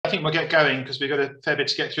think we'll get going because we've got a fair bit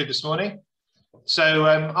to get through this morning. So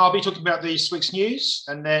I'll be talking about this week's news,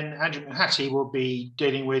 and then Andrew Hattie will be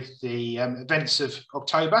dealing with the events of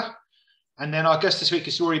October. And then our guest this week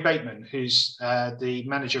is Rory Bateman, who's the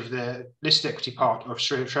manager of the listed equity part of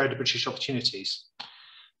Schroder British Opportunities.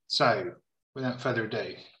 So without further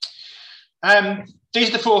ado, these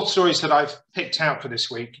are the 4 stories that I've picked out for this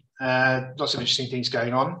week. Lots of interesting things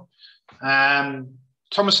going on.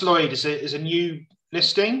 ThomasLloyd is a new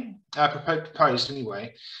listing, proposed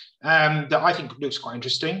anyway, that I think looks quite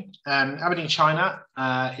interesting. Aberdeen, China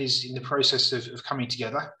is in the process of coming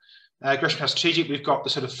together. Gresham Strategic, we've got the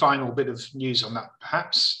sort of final bit of news on that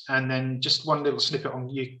perhaps, and then just one little snippet on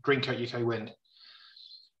Greencoat UK Wind.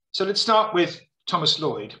 So let's start with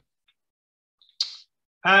ThomasLloyd.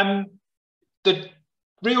 The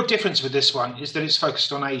real difference with this one is that it's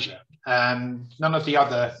focused on Asia. None of the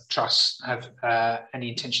other trusts have any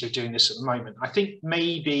intention of doing this at the moment. I think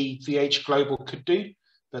maybe VH Global could do,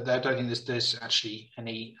 but I don't think there's actually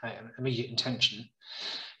any immediate intention.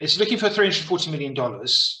 It's looking for $340 million,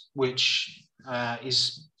 which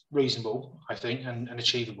is reasonable, I think, and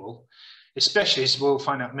achievable, especially as we'll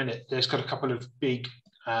find out in a minute. There's got a couple of big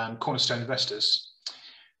cornerstone investors.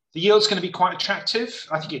 The yield's going to be quite attractive.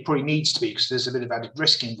 I think it probably needs to be because there's a bit of added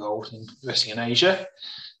risk involved in investing in Asia.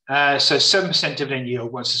 So 7% dividend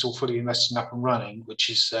yield once it's all fully invested and up and running, which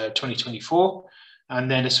is 2024, and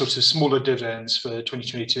then a sort of smaller dividends for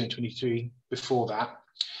 2022 and 23 before that.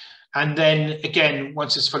 And then again,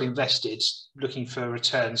 once it's fully invested, looking for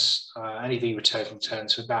returns, NAV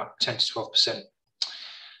returns of about 10 to 12%.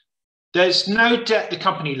 There's no debt at the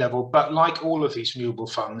company level, but like all of these renewable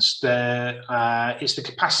funds, there is the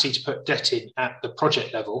capacity to put debt in at the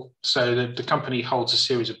project level. So the company holds a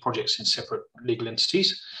series of projects in separate legal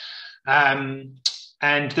entities. And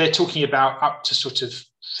they're talking about up to sort of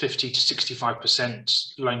 50 to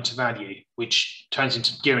 65% loan to value, which turns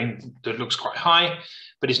into gearing that looks quite high,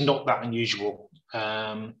 but is not that unusual.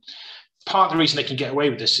 Part of the reason they can get away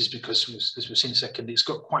with this is because, as we'll see in a second, it's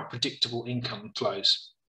got quite predictable income flows.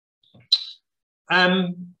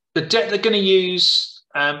 The debt they're going to use,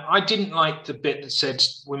 I didn't like the bit that said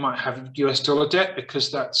we might have US dollar debt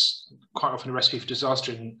because that's quite often a recipe for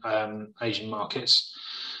disaster in Asian markets.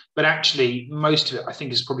 But actually, most of it, I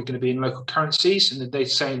think, is probably going to be in local currencies. And they're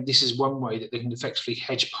saying this is one way that they can effectively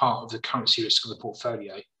hedge part of the currency risk of the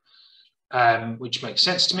portfolio, which makes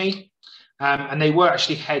sense to me. And they will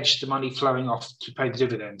actually hedge the money flowing off to pay the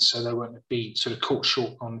dividends. So they won't be sort of caught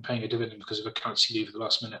short on paying a dividend because of a currency move at the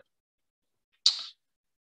last minute.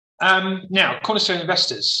 Now, cornerstone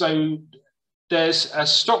investors. So there's a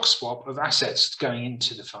stock swap of assets going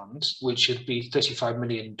into the fund, which would be $35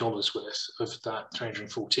 million worth of that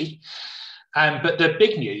 340. But the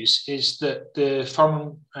big news is that the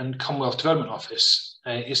Foreign and Commonwealth Development Office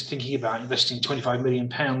is thinking about investing £25 million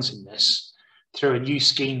in this through a new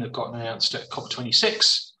scheme that got announced at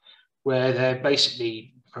COP26, where they're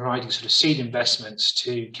basically providing sort of seed investments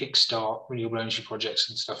to kickstart renewable energy projects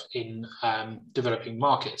and stuff in developing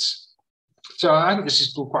markets. So I think this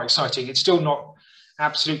is all quite exciting. It's still not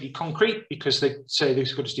absolutely concrete because they say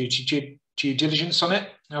they've got to do due diligence on it.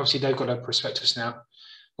 Obviously, they've got a prospectus now,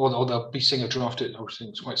 or they'll be seeing a draft it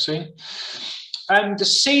quite soon. The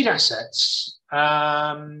seed assets,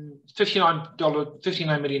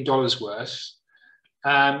 $59 million worth,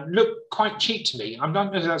 look quite cheap to me. I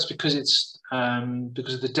don't know if that's because it's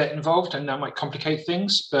because of the debt involved, and that might complicate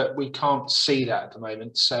things, but we can't see that at the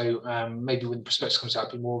moment. So maybe when the prospectus comes out,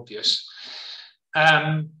 it'll be more obvious.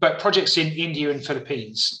 But projects in India and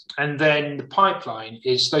Philippines, and then the pipeline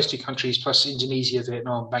is those 2 countries plus Indonesia,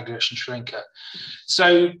 Vietnam, Bangladesh, and Sri Lanka.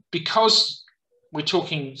 So because we're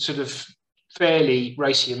talking sort of fairly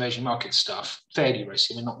racy emerging market stuff, fairly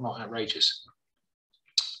racy, I mean not outrageous.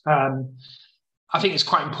 I think it's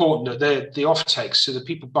quite important that the offtakes, so the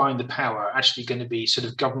people buying the power, are actually going to be sort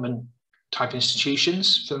of government type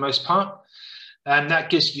institutions for the most part, and that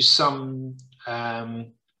gives you some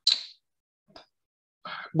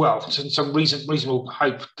some reasonable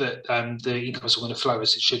hope that the incomes are going to flow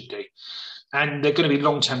as it should do. And they're going to be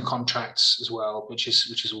long-term contracts as well, which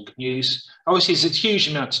is all good news. Obviously, there's a huge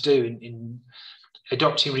amount to do in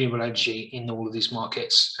adopting renewable energy in all of these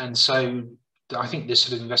markets, and so I think this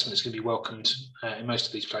sort of investment is going to be welcomed in most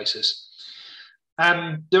of these places.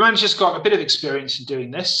 The manager's got a bit of experience in doing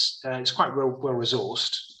this. It's quite well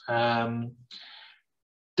resourced.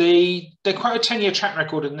 They quote a 10-year track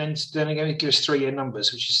record, and then they're going to give us 3-year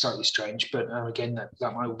numbers, which is slightly strange. But again,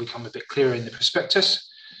 that might all become a bit clearer in the prospectus.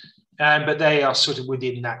 But they are sort of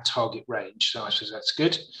within that target range, so I suppose that's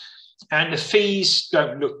good. And the fees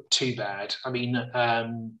don't look too bad. I mean,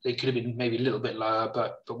 they could have been maybe a little bit lower,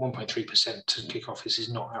 but 1.3% to kick off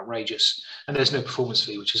is not outrageous. And there's no performance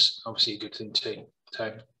fee, which is obviously a good thing too.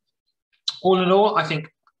 So all in all, I think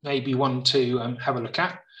maybe one to have a look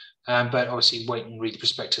at, but obviously wait and read the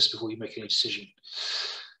prospectus before you make any decision.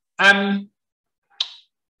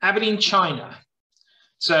 Aberdeen China.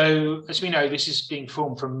 So as we know, this is being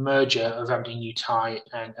formed from a merger of Aberdeen UTI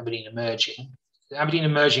and Aberdeen Emerging. Aberdeen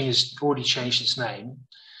Emerging has already changed its name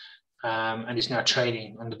and is now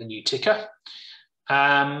trading under the new ticker.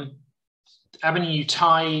 Aberdeen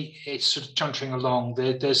UTI is sort of chuntering along.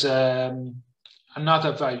 There's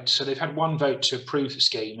another vote. So they've had one vote to approve the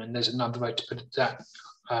scheme, and there's another vote to put that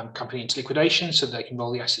company into liquidation so they can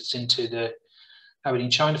roll the assets into the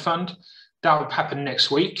Aberdeen China Fund. That will happen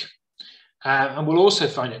next week. And we'll also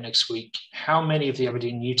find out next week how many of the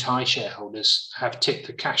Aberdeen UTI shareholders have ticked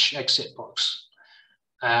the cash exit box.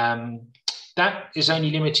 That is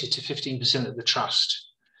only limited to 15% of the trust,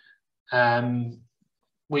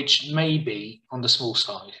 which may be on the small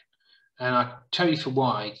side. And I'll tell you for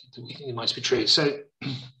why we think it might be true. So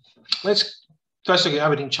let's first look at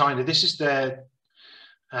Aberdeen China. This is their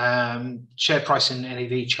share price and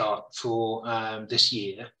NAV chart for this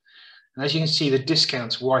year. And as you can see, the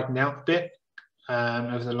discounts widened out a bit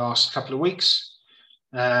over the last couple of weeks.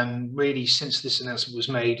 Really since this announcement was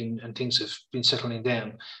made and things have been settling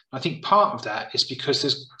down. I think part of that is because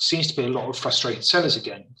there seems to be a lot of frustrated sellers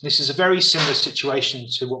again. This is a very similar situation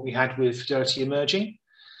to what we had with Fidelity Emerging,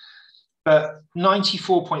 but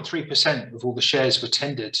 94.3% of all the shares were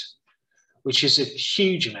tendered, which is a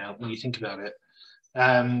huge amount when you think about it.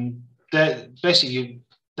 Basically,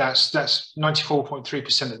 that's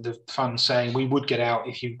 94.3% of the fund saying we would get out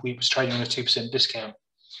if we was trading on a 2% discount.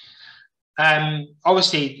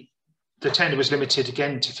 Obviously, the tender was limited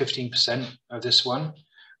again to 15% of this one,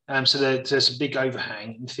 so there's a big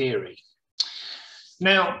overhang in theory.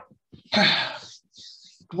 Now,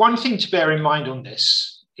 one thing to bear in mind on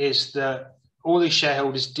this is that all these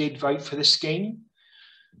shareholders did vote for this scheme.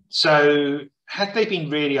 So had they been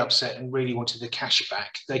really upset and really wanted the cash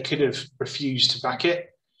back, they could have refused to back it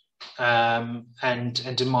and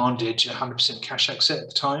demanded 100% cash exit at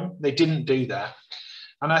the time. They didn't do that.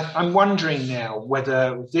 And I'm wondering now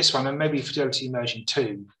whether this one, and maybe Fidelity Emerging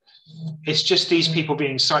too, it's just these people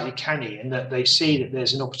being slightly canny and that they see that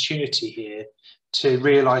there's an opportunity here to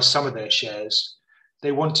realise some of their shares.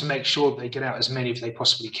 They want to make sure that they get out as many as they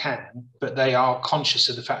possibly can, but they are conscious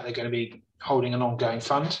of the fact they're going to be holding an ongoing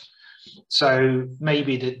fund. So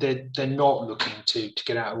maybe they're not looking to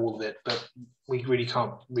get out of all of it, but we really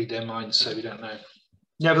can't read their minds, so we don't know.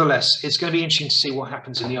 Nevertheless, it's going to be interesting to see what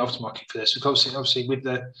happens in the aftermarket for this, because obviously with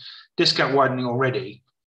the discount widening already,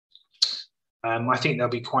 I think they'll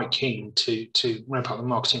be quite keen to ramp up the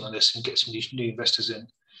marketing on this and get some new investors in.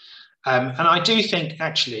 And I do think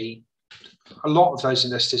actually a lot of those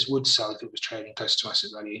investors would sell if it was trading close to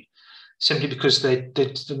asset value, simply because an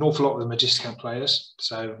awful lot of them are discount players.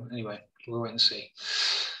 So anyway, we'll wait and see.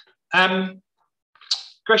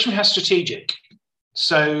 Gresham has strategic.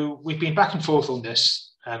 So we've been back and forth on this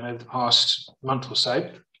over the past month or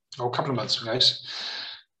so, or a couple of months, I guess.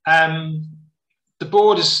 The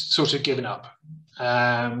board has sort of given up.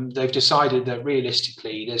 They've decided that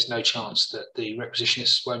realistically, there's no chance that the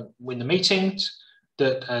requisitionists won't win the meetings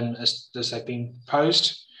as they've been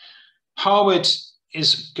posed. Harwood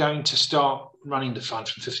is going to start running the fund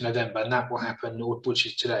from 5th of November, and that will happen, which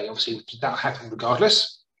is today. Obviously, that will happen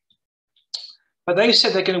regardless. But they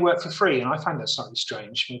said they're going to work for free, and I find that slightly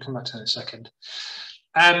strange. We'll come back to that in a second.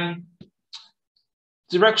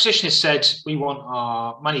 The requisitionist said we want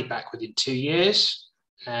our money back within 2 years,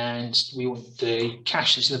 and we want the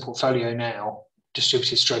cash that's in the portfolio now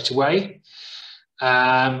distributed straight away.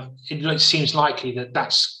 It seems likely that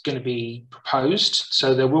that's going to be proposed,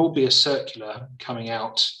 so there will be a circular coming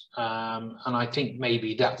out, and I think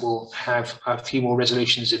maybe that will have a few more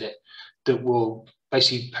resolutions in it that will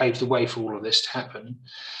basically pave the way for all of this to happen.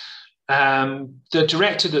 The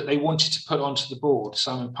director that they wanted to put onto the board,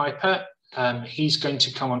 Simon Piper, he's going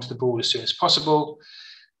to come onto the board as soon as possible.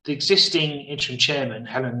 The existing interim chairman,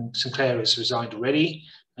 Helen Sinclair, has resigned already,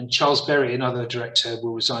 and Charles Berry, another director,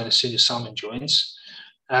 will resign as soon as Simon joins.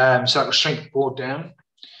 So that will shrink the board down.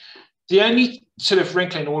 The only sort of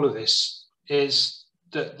wrinkle in all of this is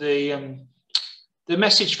that the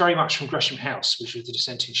message very much from Gresham House, which was the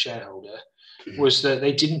dissenting shareholder, was that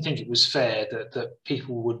they didn't think it was fair that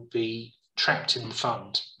people would be trapped in the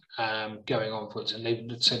fund going onwards, and they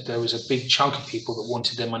said there was a big chunk of people that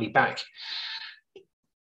wanted their money back.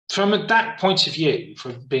 From that point of view,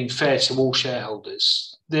 from being fair to all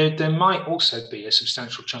shareholders, there might also be a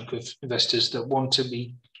substantial chunk of investors that want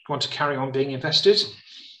to carry on being invested.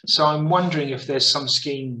 So I'm wondering if there's some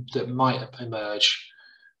scheme that might emerge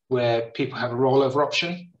where people have a rollover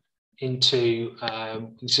option into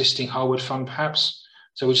existing Harwood fund, perhaps.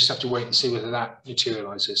 So we'll just have to wait and see whether that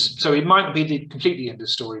materialises. So it might not be completely the end of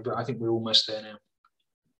the story, but I think we're almost there now.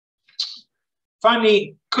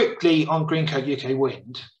 Finally, quickly on Greencoat UK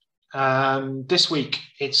Wind. This week,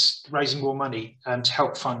 it's raising more money to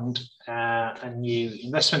help fund a new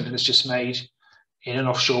investment that was just made in an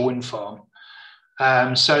offshore wind farm.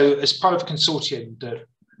 So as part of a consortium that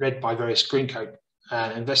led by various Greencoat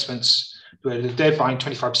investments, where they're buying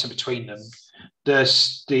 25% between them, the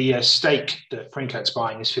stake that Greencoat's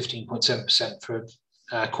buying is 15.7% for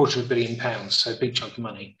 £250 million, so a big chunk of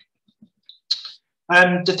money.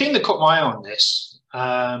 The thing that caught my eye on this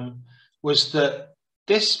was that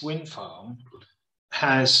this wind farm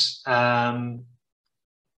has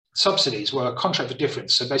subsidies, well, a contract for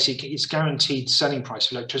difference. So basically, it's guaranteed selling price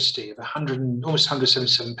of electricity of almost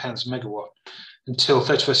 £177 a megawatt until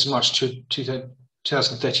 31st of March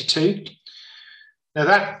 2032. Now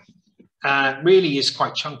that really is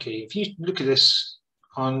quite chunky. If you look at this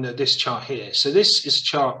on this chart here, so this is a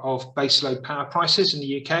chart of baseload power prices in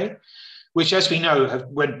the UK, which, as we know, have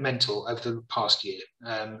went mental over the past year.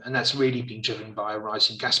 And that's really been driven by a rise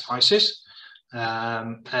in gas prices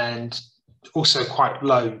and also quite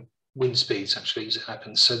low wind speeds, actually, as it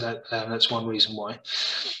happens. So that's one reason why.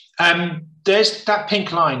 There's that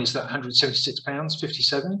pink line is that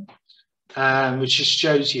 £176.57, which just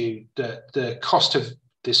shows you that the cost of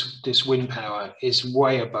this wind power is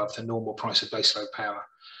way above the normal price of baseload power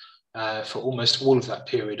for almost all of that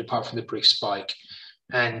period, apart from the brief spike.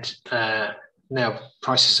 And now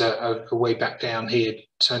prices are way back down here,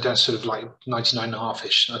 so down sort of like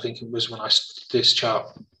 99.5-ish. I think it was when I did this chart,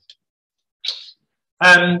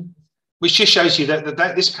 which just shows you that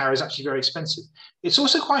this power is actually very expensive. It's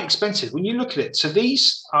also quite expensive when you look at it. So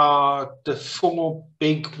these are the 4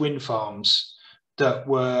 big wind farms that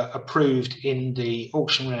were approved in the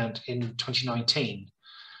auction round in 2019,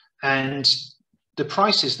 and the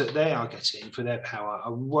prices that they are getting for their power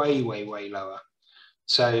are way, way, way lower.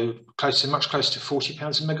 So much closer to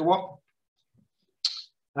 £40 a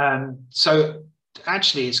megawatt. So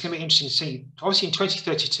actually, it's going to be interesting to see. Obviously, in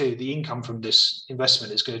 2032, the income from this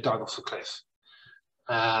investment is going to dive off a cliff.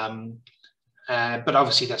 But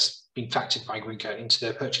obviously, that's been factored by Greencoat into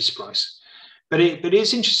their purchase price. But it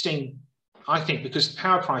is interesting, I think, because the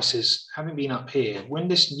power prices having been up here, when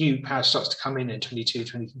this new power starts to come in 22,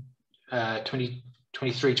 23,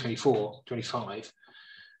 24, 25,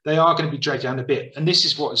 they are going to be dragged down a bit. And this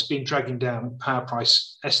is what has been dragging down power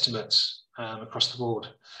price estimates across the board,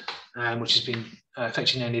 which has been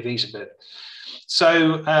affecting NAVs a bit.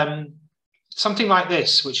 So something like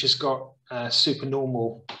this, which has got super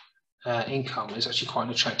normal income, is actually quite an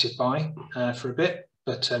attractive buy for a bit,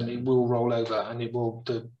 but it will roll over and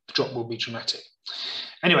the drop will be dramatic.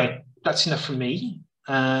 Anyway, that's enough from me.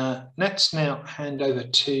 Let's now hand over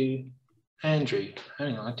to Andrew.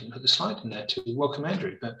 Hang on, I didn't put the slide in there to welcome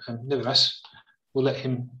Andrew, but nevertheless, we'll let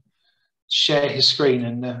him share his screen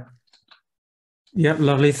and. Yeah,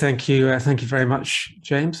 lovely. Thank you. Thank you very much,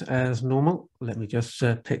 James. As normal, let me just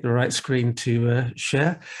pick the right screen to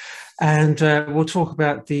share, and we'll talk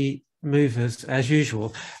about the movers as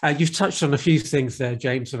usual. You've touched on a few things there,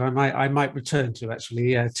 James, and I might return to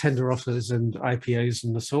actually tender offers and IPOs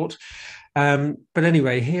and the sort. But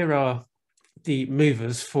anyway, here are the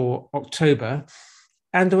movers for October,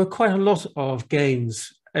 and there were quite a lot of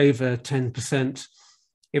gains, over 10%.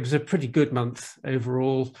 It was a pretty good month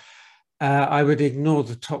overall. I would ignore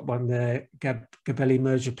the top one there, Gabelli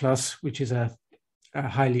Merger Plus, which is a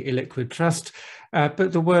highly illiquid trust, but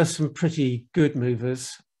there were some pretty good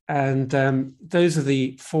movers, and those are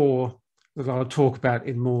the 4 that I'll talk about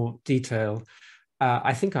in more detail.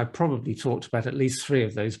 I think I probably talked about at least 3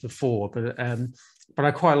 of those before, but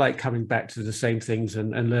I quite like coming back to the same things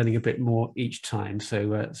and learning a bit more each time.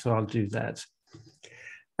 So I'll do that.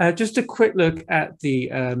 Just a quick look at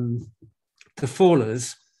the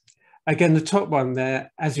fallers. Again, the top one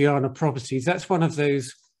there, Asiana Properties. That's one of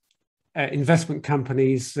those investment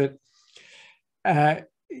companies that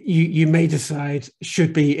you may decide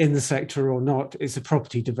should be in the sector or not. It's a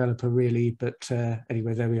property developer, really. But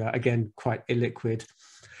anyway, there we are. Again, quite illiquid.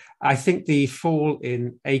 I think the fall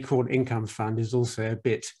in Acorn Income Fund is also a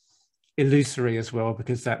bit illusory as well,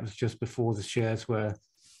 because that was just before the shares were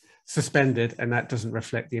suspended, and that doesn't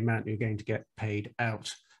reflect the amount you're going to get paid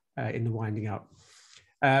out in the winding up.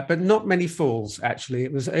 But not many falls, actually.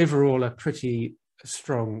 It was overall a pretty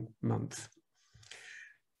strong month.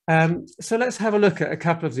 So let's have a look at a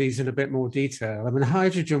couple of these in a bit more detail. I mean,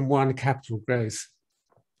 Hydrogen One Capital Growth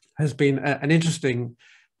has been an interesting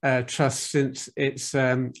trust since its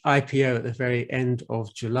IPO at the very end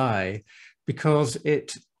of July, because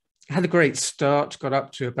it had a great start, got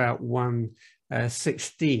up to about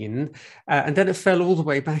 1.16, and then it fell all the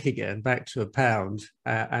way back again, back to £1,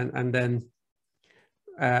 and then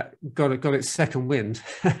got its second wind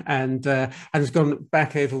and has gone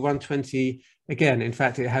back over 120 again. In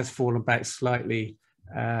fact, it has fallen back slightly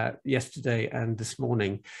yesterday and this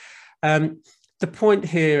morning. The point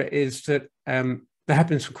here is that there have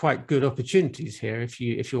been some quite good opportunities here if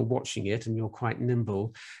you're watching it and you're quite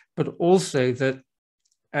nimble, but also that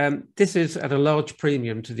this is at a large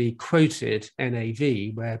premium to the quoted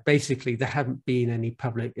NAV, where basically there haven't been any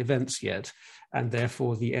public events yet, and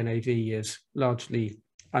therefore the NAV is largely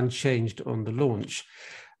unchanged on the launch.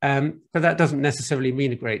 But that doesn't necessarily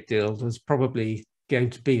mean a great deal. There's probably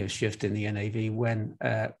going to be a shift in the NAV when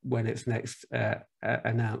it's next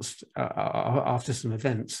announced after some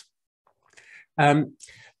events.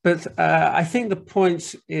 But I think the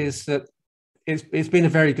point is that it's been a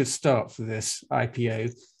very good start for this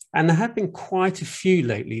IPO, and there have been quite a few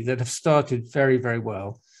lately that have started very, very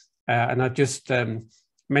well. And I've just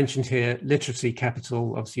mentioned here Literacy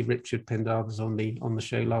Capital. Obviously, Richard Pindar was on the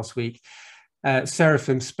show last week.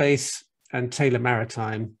 Seraphim Space and Taylor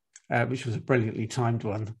Maritime, which was a brilliantly timed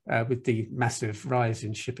one with the massive rise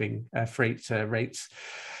in shipping freight rates.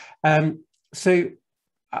 So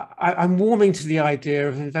I'm warming to the idea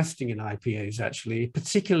of investing in IPOs, actually,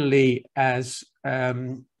 particularly as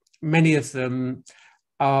many of them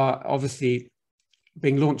are obviously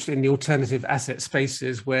being launched in the alternative asset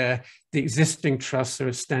spaces where the existing trusts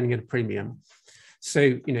are standing at a premium. So,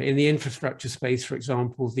 you know, in the infrastructure space, for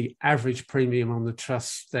example, the average premium on the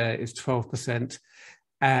trusts there is 12%,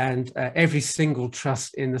 and every single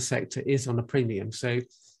trust in the sector is on a premium. So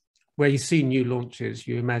where you see new launches,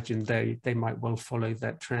 you imagine they might well follow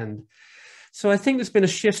that trend. So I think there's been a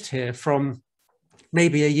shift here from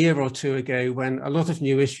maybe a year or two ago, when a lot of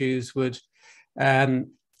new issues would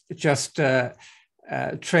just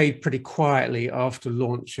trade pretty quietly after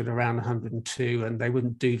launch at around 102, and they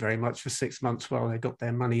wouldn't do very much for 6 months while they got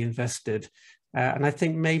their money invested. And I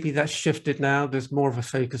think maybe that's shifted now. There's more of a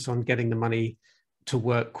focus on getting the money to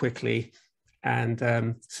work quickly.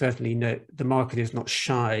 And certainly the market is not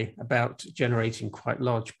shy about generating quite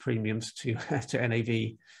large premiums to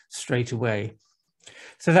NAV straight away.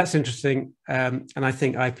 So that's interesting. And I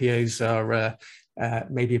think IPOs are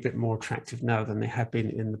maybe a bit more attractive now than they have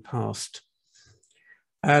been in the past.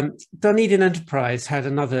 Dunedin Enterprise had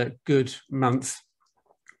another good month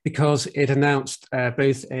because it announced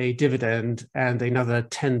both a dividend and another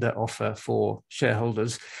tender offer for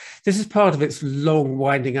shareholders. This is part of its long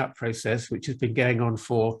winding up process, which has been going on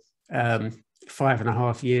for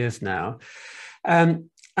 5.5 years now.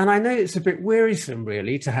 And I know it's a bit wearisome,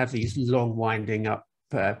 really, to have these long winding up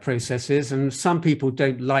processes, and some people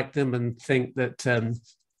don't like them and think that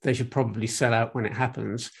they should probably sell out when it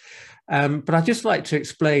happens. But I'd just like to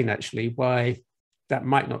explain, actually, why that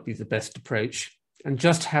might not be the best approach, and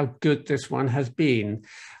just how good this one has been.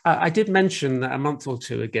 I did mention that a month or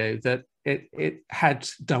two ago that it had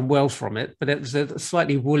done well from it, but it was a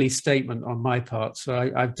slightly woolly statement on my part.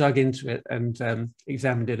 So I've dug into it and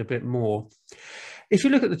examined it a bit more. If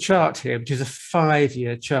you look at the chart here, which is a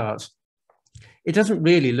 5-year chart, it doesn't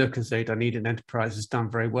really look as though Dunedin Enterprise has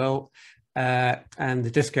done very well. And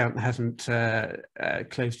the discount hasn't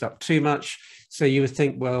closed up too much. So you would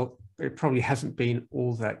think, well, it probably hasn't been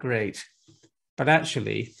all that great. But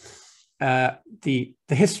actually, the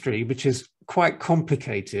history, which is quite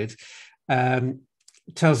complicated,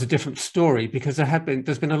 tells a different story, because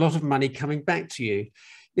there's been a lot of money coming back to you.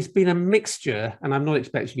 It's been a mixture, and I'm not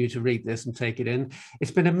expecting you to read this and take it in.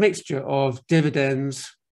 It's been a mixture of dividends,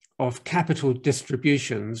 of capital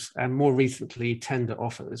distributions, and more recently, tender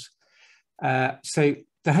offers. So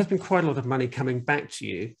there has been quite a lot of money coming back to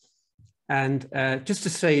you. And just to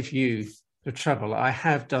save you the trouble, I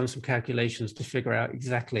have done some calculations to figure out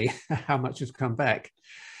exactly how much has come back.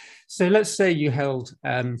 So let's say you held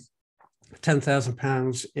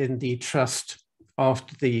 £10,000 in the trust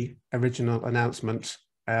after the original announcement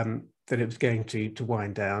that it was going to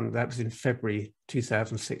wind down. That was in February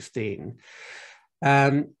 2016.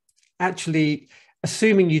 Actually,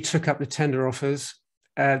 assuming you took up the tender offers,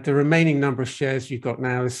 the remaining number of shares you've got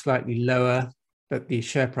now is slightly lower, but the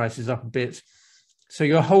share price is up a bit. So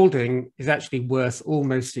your holding is actually worth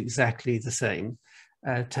almost exactly the same,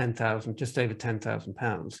 just over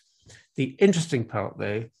 £10,000. The interesting part,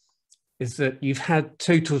 though, is that you've had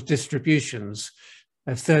total distributions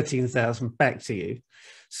of 13,000 back to you.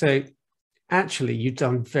 So actually, you've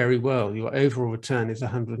done very well. Your overall return is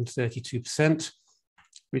 132%,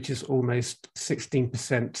 which is almost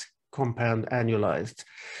 16% compound annualized.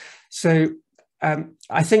 So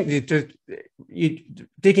I think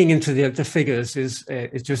digging into the figures is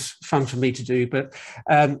just fun for me to do. But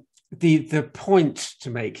the point to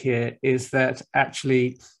make here is that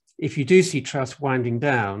actually, if you do see trust winding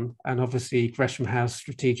down, and obviously Gresham House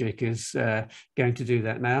Strategic is going to do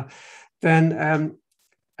that now, then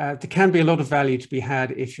there can be a lot of value to be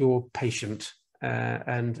had if you're patient.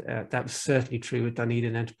 And that was certainly true with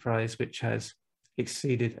Dunedin Enterprise, which has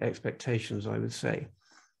exceeded expectations, I would say.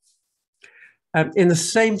 In the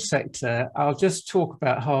same sector, I'll just talk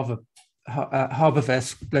about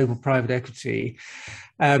Harbourvest Global Private Equity,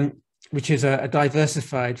 which is a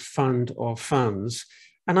diversified fund of funds.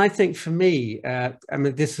 And I think for me, I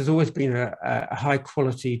mean, this has always been a high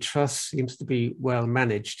quality trust, seems to be well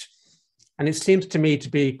managed. And it seems to me to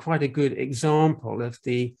be quite a good example of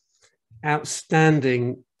the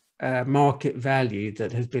outstanding market value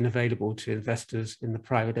that has been available to investors in the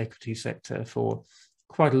private equity sector for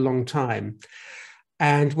quite a long time.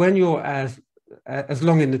 And when you're as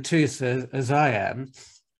long in the tooth as I am,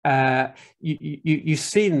 you've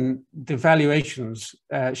seen the valuations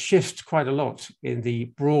shift quite a lot in the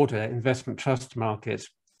broader investment trust market.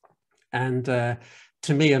 And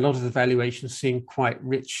to me, a lot of the valuations seem quite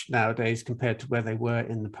rich nowadays compared to where they were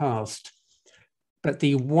in the past. But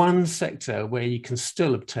the one sector where you can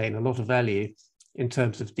still obtain a lot of value in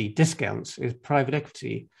terms of the discounts is private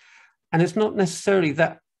equity. And it's not necessarily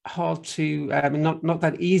that hard to, I mean, not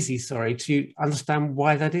that easy, sorry, to understand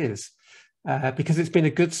why that is. Because it's been a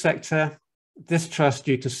good sector. This trust,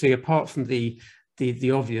 you can see, apart from the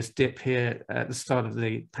obvious dip here at the start of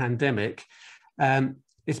the pandemic,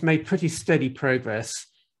 it's made pretty steady progress,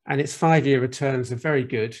 and its 5-year returns are very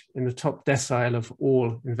good, in the top decile of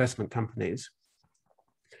all investment companies.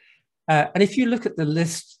 And if you look at the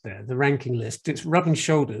list there, the ranking list, it's rubbing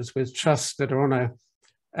shoulders with trusts that are on a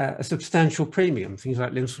substantial premium, things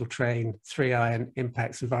like Lindsell Train, 3i, and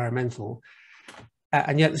Impacts Environmental.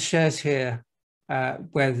 And yet the shares here,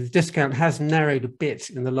 where the discount has narrowed a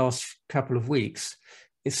bit in the last couple of weeks,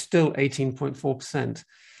 is still 18.4%.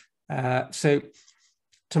 So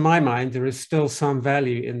to my mind, there is still some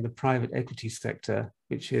value in the private equity sector,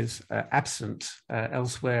 which is absent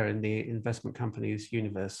elsewhere in the investment companies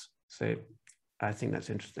universe. So I think that's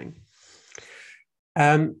interesting.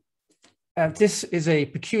 This is a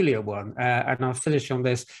peculiar one, and I'll finish on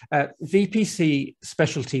this. VPC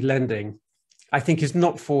specialty lending, I think, is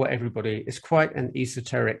not for everybody. It's quite an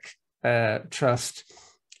esoteric trust,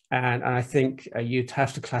 and I think you'd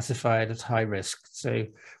have to classify it as high risk. So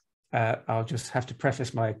I'll just have to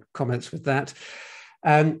preface my comments with that.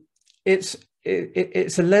 It's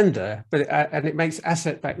a lender, but and it makes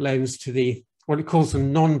asset-backed loans to what it calls the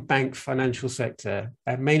non-bank financial sector,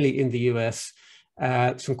 mainly in the US.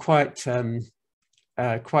 Some quite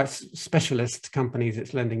specialist companies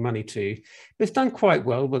it's lending money to. It's done quite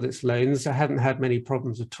well with its loans. I haven't had many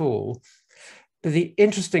problems at all. But the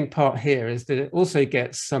interesting part here is that it also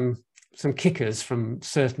gets some kickers from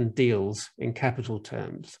certain deals in capital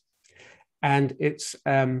terms. And its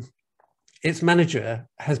manager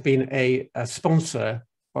has been a sponsor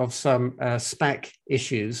of some SPAC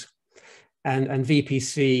issues, and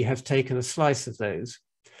VPC have taken a slice of those.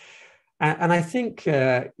 And I think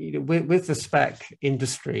with the SPAC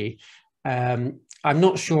industry, I'm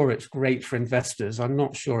not sure it's great for investors. I'm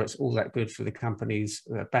not sure it's all that good for the companies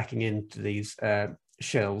backing into these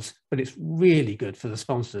shells, but it's really good for the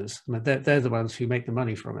sponsors. I mean, they're the ones who make the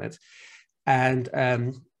money from it. And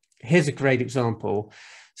here's a great example.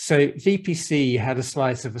 So VPC had a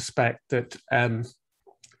slice of a SPAC that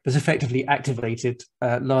was effectively activated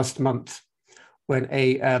last month when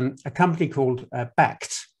a company called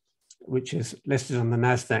Backed, which is listed on the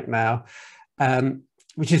NASDAQ now,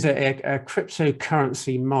 which is a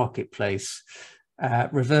cryptocurrency marketplace,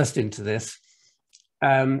 reversed into this.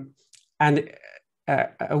 And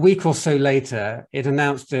a week or so later, it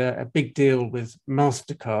announced a big deal with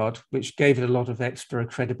MasterCard, which gave it a lot of extra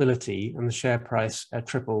credibility, and the share price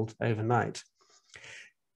tripled overnight.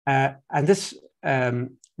 And this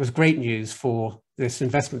was great news for this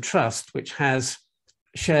investment trust, which has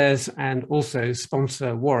shares and also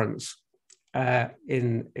sponsor warrants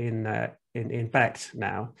in Backed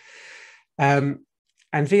now. And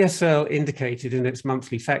VSL indicated in its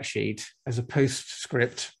monthly fact sheet as a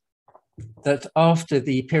postscript that after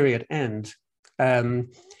the period end, the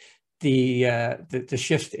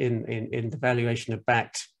shift in the valuation of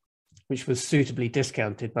Backed, which was suitably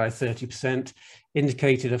discounted by 30%,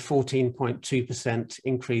 indicated a 14.2%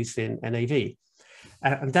 increase in NAV.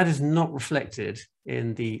 And that is not reflected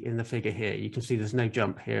in the figure here. You can see there's no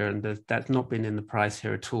jump here, and that's not been in the price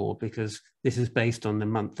here at all, because this is based on the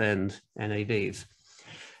month-end NAVs.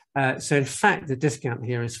 So in fact, the discount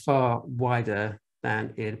here is far wider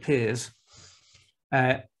than it appears.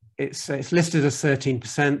 It's listed as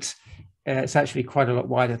 13%. It's actually quite a lot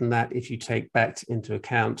wider than that if you take BACT into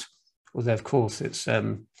account, although of course it's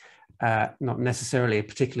not necessarily a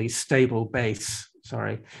particularly stable base.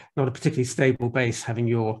 Sorry, not a particularly stable base, having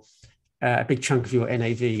your a big chunk of your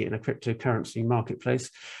NAV in a cryptocurrency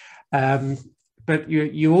marketplace. But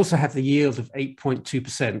you also have the yield of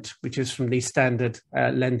 8.2%, which is from the standard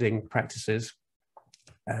lending practices,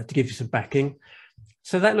 to give you some backing.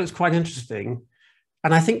 So that looks quite interesting.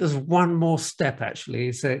 And I think there's one more step,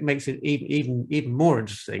 actually, so it makes it even more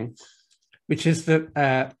interesting, which is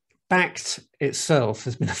that BACT itself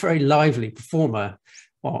has been a very lively performer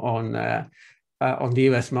on the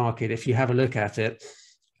US market, if you have a look at it.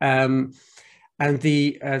 And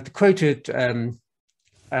the quoted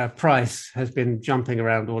price has been jumping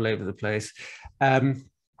around all over the place. But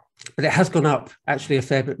it has gone up actually a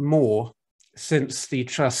fair bit more since the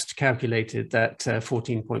trust calculated that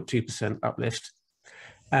 14.2% uplift.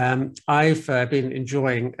 I've been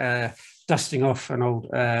enjoying dusting off an old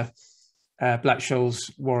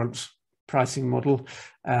Black-Scholes warrant pricing model.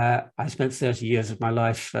 I spent 30 years of my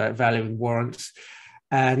life valuing warrants,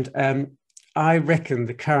 and I reckon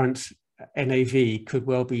the current NAV could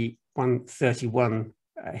well be 131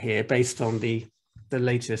 here, based on the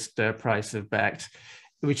latest price of BACT,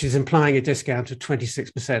 which is implying a discount of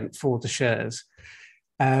 26% for the shares.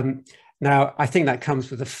 Now, I think that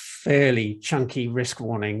comes with a fairly chunky risk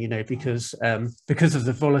warning, you know, because of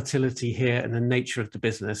the volatility here and the nature of the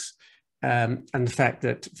business, and the fact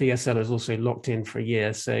that VSL is also locked in for a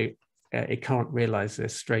year, so it can't realize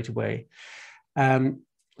this straight away.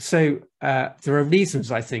 So there are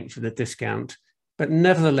reasons, I think, for the discount, but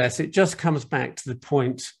nevertheless, it just comes back to the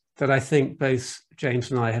point that I think both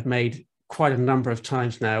James and I have made quite a number of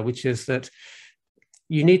times now, which is that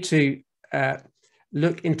you need to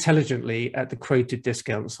look intelligently at the quoted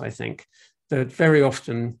discounts. I think that very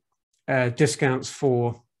often discounts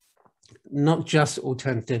for not just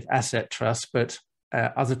alternative asset trusts, but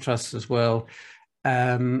other trusts as well,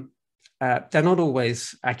 they're not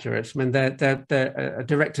always accurate. I mean, they're a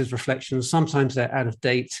director's reflections. Sometimes they're out of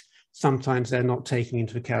date. Sometimes they're not taking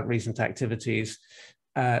into account recent activities.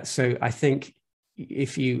 So I think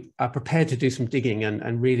if you are prepared to do some digging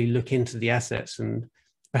and really look into the assets and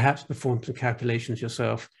perhaps perform some calculations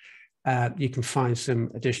yourself, you can find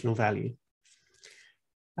some additional value.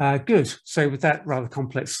 Good. So with that rather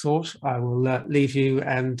complex thought, I will leave you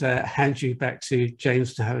and hand you back to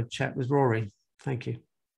James to have a chat with Rory. Thank you.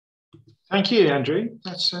 Thank you, Andrew.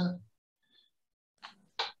 That's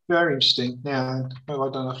very interesting. Now, oh,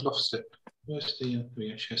 I don't know, I've lost it. Where's the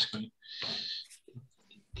share screen?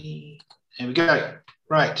 Here we go.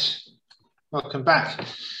 Right. Welcome back.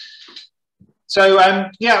 So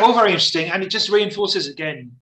yeah, all very interesting, and it just reinforces again